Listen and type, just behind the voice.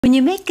When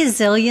you make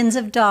gazillions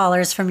of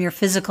dollars from your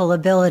physical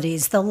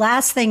abilities, the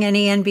last thing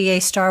any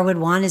NBA star would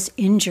want is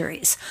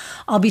injuries.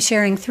 I'll be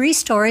sharing 3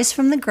 stories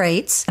from the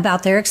greats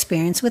about their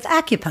experience with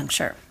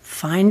acupuncture.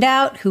 Find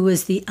out who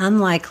was the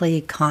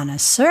unlikely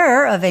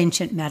connoisseur of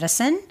ancient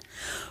medicine,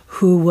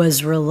 who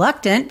was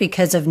reluctant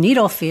because of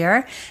needle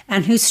fear,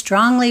 and who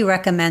strongly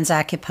recommends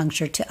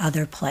acupuncture to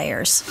other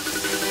players.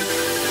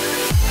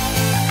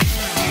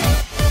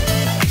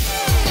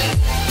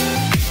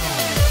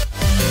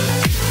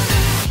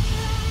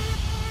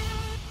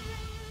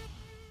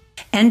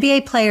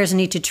 NBA players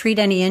need to treat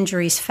any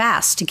injuries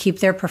fast to keep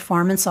their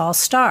performance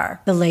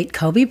all-star. The late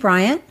Kobe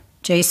Bryant,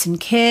 Jason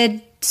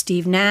Kidd,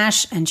 Steve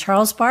Nash, and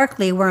Charles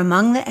Barkley were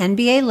among the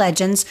NBA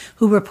legends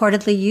who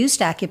reportedly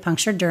used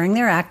acupuncture during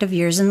their active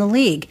years in the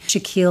league.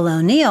 Shaquille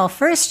O'Neal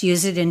first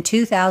used it in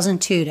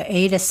 2002 to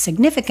aid a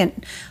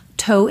significant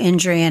toe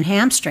injury and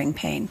hamstring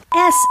pain.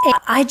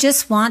 I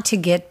just want to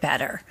get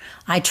better.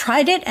 I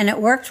tried it and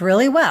it worked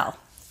really well.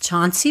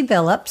 Chauncy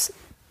Billups,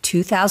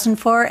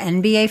 2004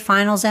 NBA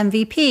Finals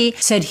MVP,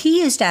 said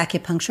he used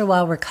acupuncture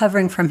while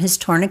recovering from his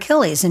torn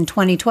Achilles in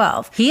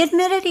 2012. He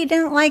admitted he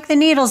didn't like the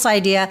needles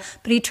idea,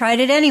 but he tried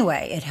it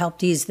anyway. It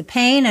helped ease the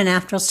pain, and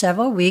after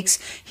several weeks,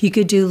 he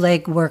could do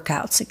leg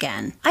workouts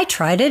again. I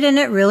tried it, and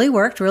it really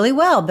worked really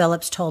well,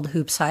 Billups told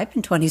Hoopshype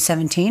in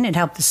 2017. It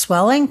helped the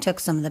swelling, took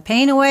some of the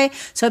pain away,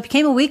 so it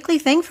became a weekly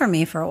thing for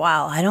me for a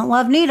while. I don't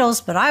love needles,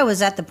 but I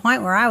was at the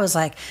point where I was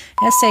like,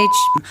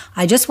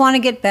 I just want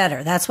to get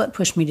better. That's what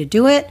pushed me to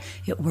do it.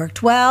 It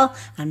worked well.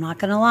 I'm not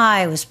going to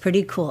lie, it was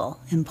pretty cool.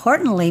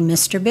 Importantly,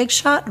 Mr. Big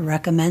Shot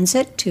recommends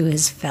it to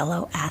his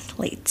fellow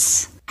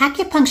athletes.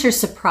 Acupuncture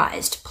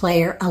surprised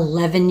player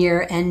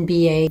 11-year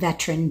NBA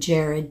veteran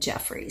Jared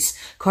Jeffries.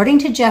 According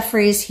to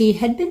Jeffries, he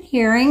had been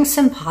hearing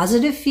some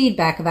positive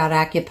feedback about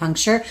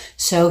acupuncture,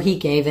 so he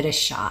gave it a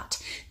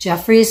shot.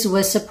 Jeffries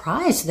was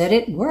surprised that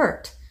it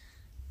worked.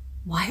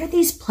 Why are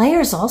these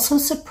players all so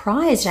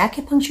surprised?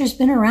 Acupuncture's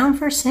been around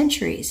for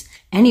centuries.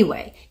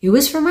 Anyway, it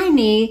was for my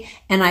knee,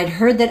 and I'd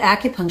heard that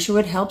acupuncture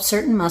would help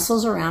certain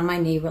muscles around my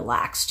knee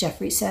relax,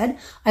 Jeffrey said.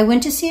 I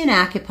went to see an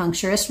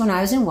acupuncturist when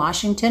I was in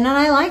Washington, and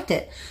I liked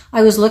it.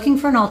 I was looking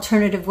for an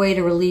alternative way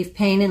to relieve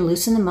pain and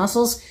loosen the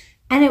muscles,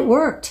 and it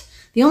worked.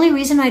 The only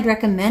reason I'd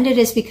recommend it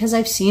is because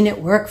I've seen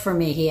it work for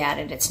me, he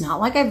added. It's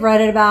not like I've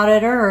read about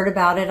it or heard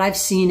about it. I've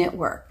seen it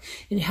work.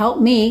 It helped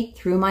me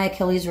through my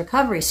Achilles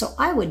recovery, so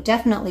I would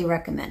definitely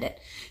recommend it.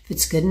 If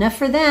it's good enough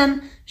for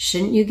them,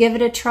 shouldn't you give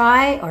it a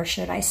try? Or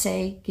should I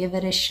say, give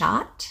it a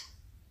shot?